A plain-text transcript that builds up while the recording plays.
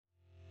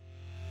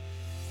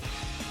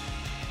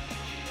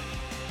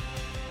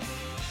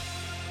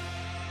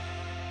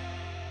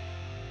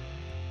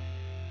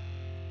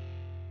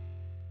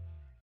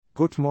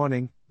Good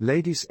morning,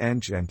 ladies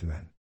and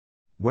gentlemen.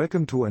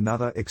 Welcome to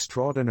another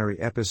extraordinary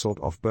episode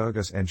of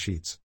Burgers and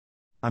Sheets.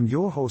 I'm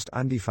your host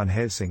Andy van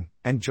Helsing,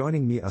 and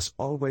joining me as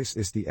always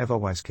is the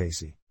ever-wise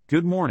Casey.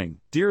 Good morning,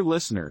 dear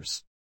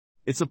listeners.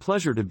 It's a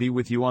pleasure to be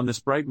with you on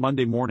this bright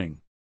Monday morning.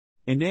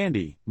 And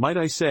Andy, might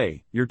I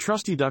say, your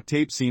trusty duct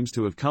tape seems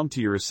to have come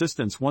to your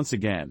assistance once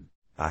again.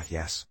 Ah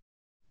yes.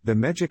 The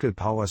magical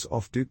powers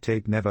of duct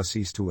tape never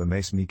cease to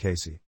amaze me,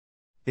 Casey.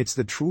 It's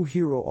the true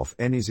hero of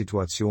any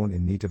situation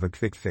in need of a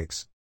quick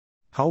fix.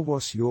 How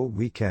was your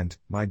weekend,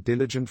 my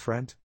diligent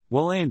friend?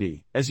 Well,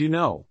 Andy, as you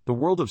know, the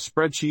world of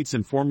spreadsheets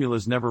and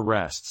formulas never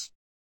rests.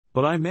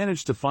 But I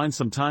managed to find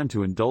some time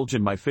to indulge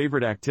in my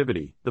favorite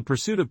activity, the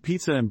pursuit of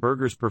pizza and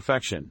burgers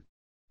perfection.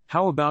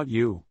 How about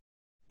you?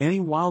 Any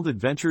wild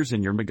adventures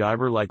in your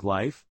MacGyver-like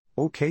life?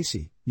 Oh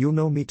Casey, you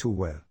know me too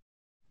well.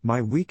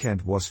 My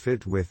weekend was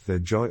filled with the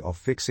joy of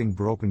fixing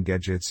broken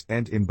gadgets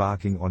and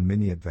embarking on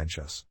mini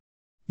adventures.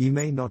 He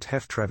may not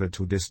have traveled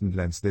to distant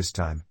lands this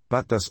time,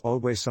 but there's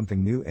always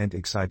something new and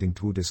exciting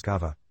to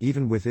discover,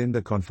 even within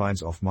the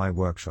confines of my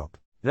workshop.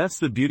 That's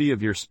the beauty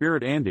of your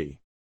spirit, Andy.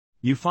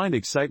 You find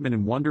excitement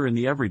and wonder in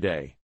the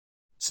everyday.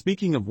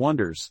 Speaking of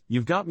wonders,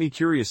 you've got me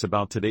curious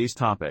about today's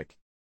topic.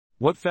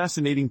 What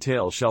fascinating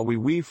tale shall we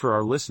weave for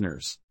our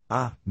listeners?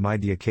 Ah, my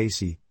dear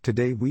Casey,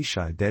 today we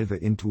shall delve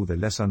into the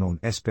lesser-known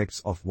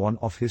aspects of one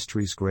of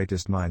history's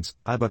greatest minds,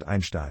 Albert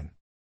Einstein.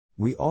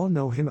 We all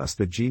know him as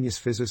the genius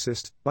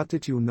physicist, but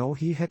did you know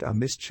he had a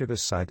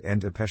mischievous side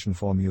and a passion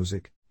for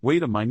music?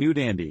 Wait a minute,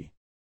 Andy.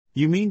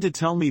 You mean to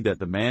tell me that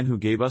the man who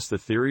gave us the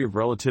theory of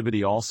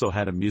relativity also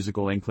had a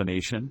musical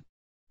inclination?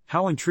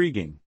 How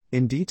intriguing.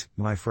 Indeed,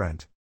 my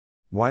friend.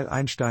 While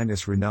Einstein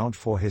is renowned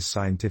for his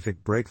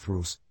scientific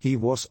breakthroughs, he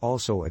was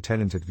also a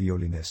talented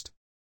violinist.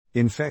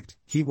 In fact,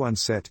 he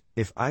once said,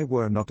 "If I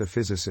were not a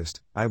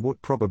physicist, I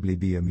would probably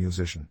be a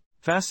musician."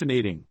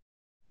 Fascinating.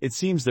 It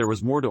seems there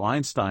was more to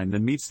Einstein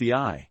than meets the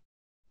eye.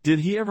 Did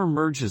he ever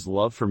merge his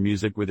love for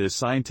music with his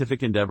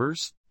scientific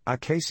endeavors? Ah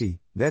Casey,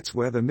 that's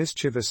where the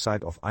mischievous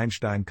side of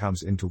Einstein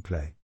comes into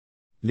play.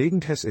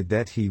 Legend has it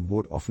that he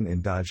would often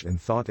indulge in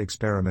thought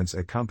experiments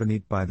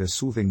accompanied by the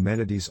soothing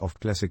melodies of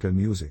classical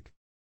music.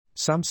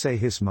 Some say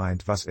his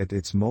mind was at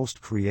its most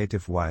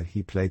creative while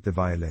he played the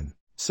violin.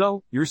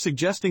 So, you're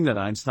suggesting that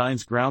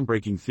Einstein's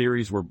groundbreaking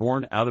theories were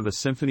born out of a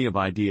symphony of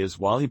ideas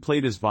while he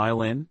played his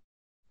violin?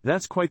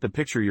 That's quite the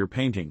picture you're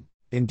painting.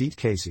 Indeed,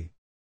 Casey.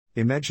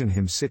 Imagine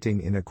him sitting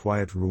in a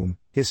quiet room,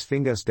 his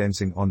fingers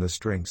dancing on the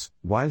strings,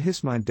 while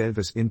his mind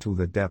delves into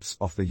the depths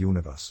of the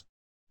universe.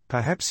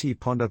 Perhaps he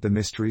pondered the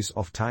mysteries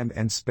of time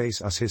and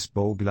space as his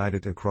bow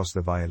glided across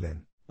the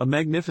violin. A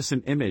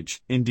magnificent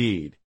image,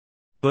 indeed.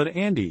 But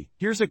Andy,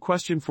 here's a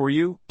question for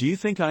you. Do you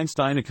think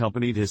Einstein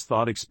accompanied his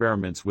thought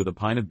experiments with a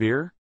pint of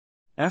beer?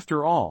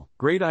 After all,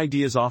 great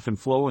ideas often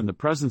flow in the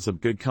presence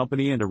of good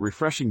company and a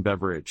refreshing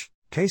beverage.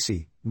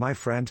 Casey, my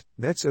friend,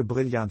 that's a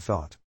brilliant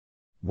thought.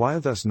 While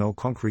there's no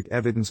concrete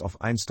evidence of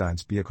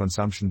Einstein's beer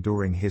consumption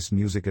during his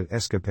musical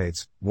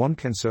escapades, one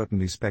can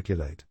certainly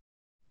speculate.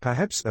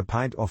 Perhaps a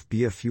pint of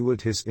beer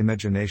fueled his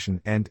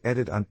imagination and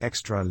added an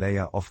extra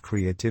layer of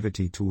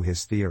creativity to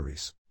his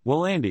theories.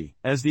 Well, Andy,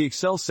 as the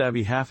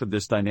Excel-savvy half of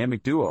this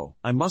dynamic duo,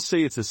 I must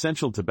say it's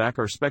essential to back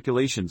our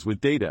speculations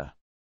with data.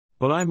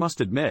 But I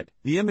must admit,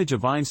 the image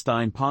of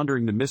Einstein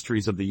pondering the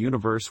mysteries of the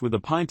universe with a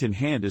pint in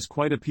hand is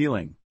quite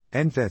appealing.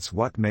 And that's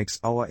what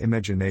makes our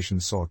imagination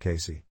soar,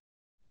 Casey.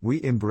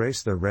 We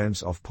embrace the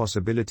realms of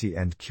possibility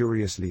and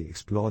curiously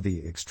explore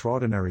the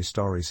extraordinary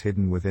stories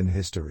hidden within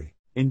history.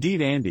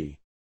 Indeed, Andy.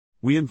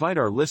 We invite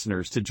our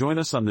listeners to join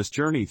us on this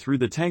journey through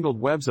the tangled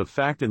webs of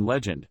fact and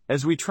legend,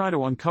 as we try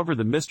to uncover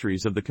the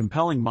mysteries of the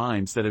compelling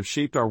minds that have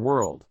shaped our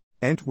world.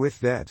 And with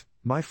that,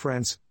 my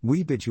friends,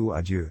 we bid you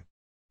adieu.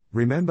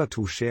 Remember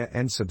to share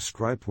and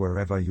subscribe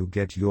wherever you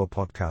get your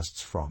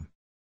podcasts from.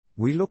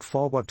 We look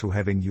forward to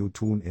having you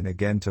tune in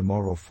again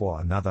tomorrow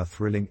for another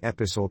thrilling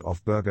episode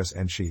of Burgers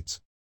and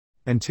Sheets.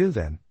 Until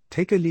then,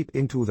 take a leap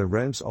into the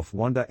realms of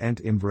wonder and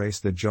embrace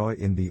the joy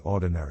in the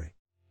ordinary.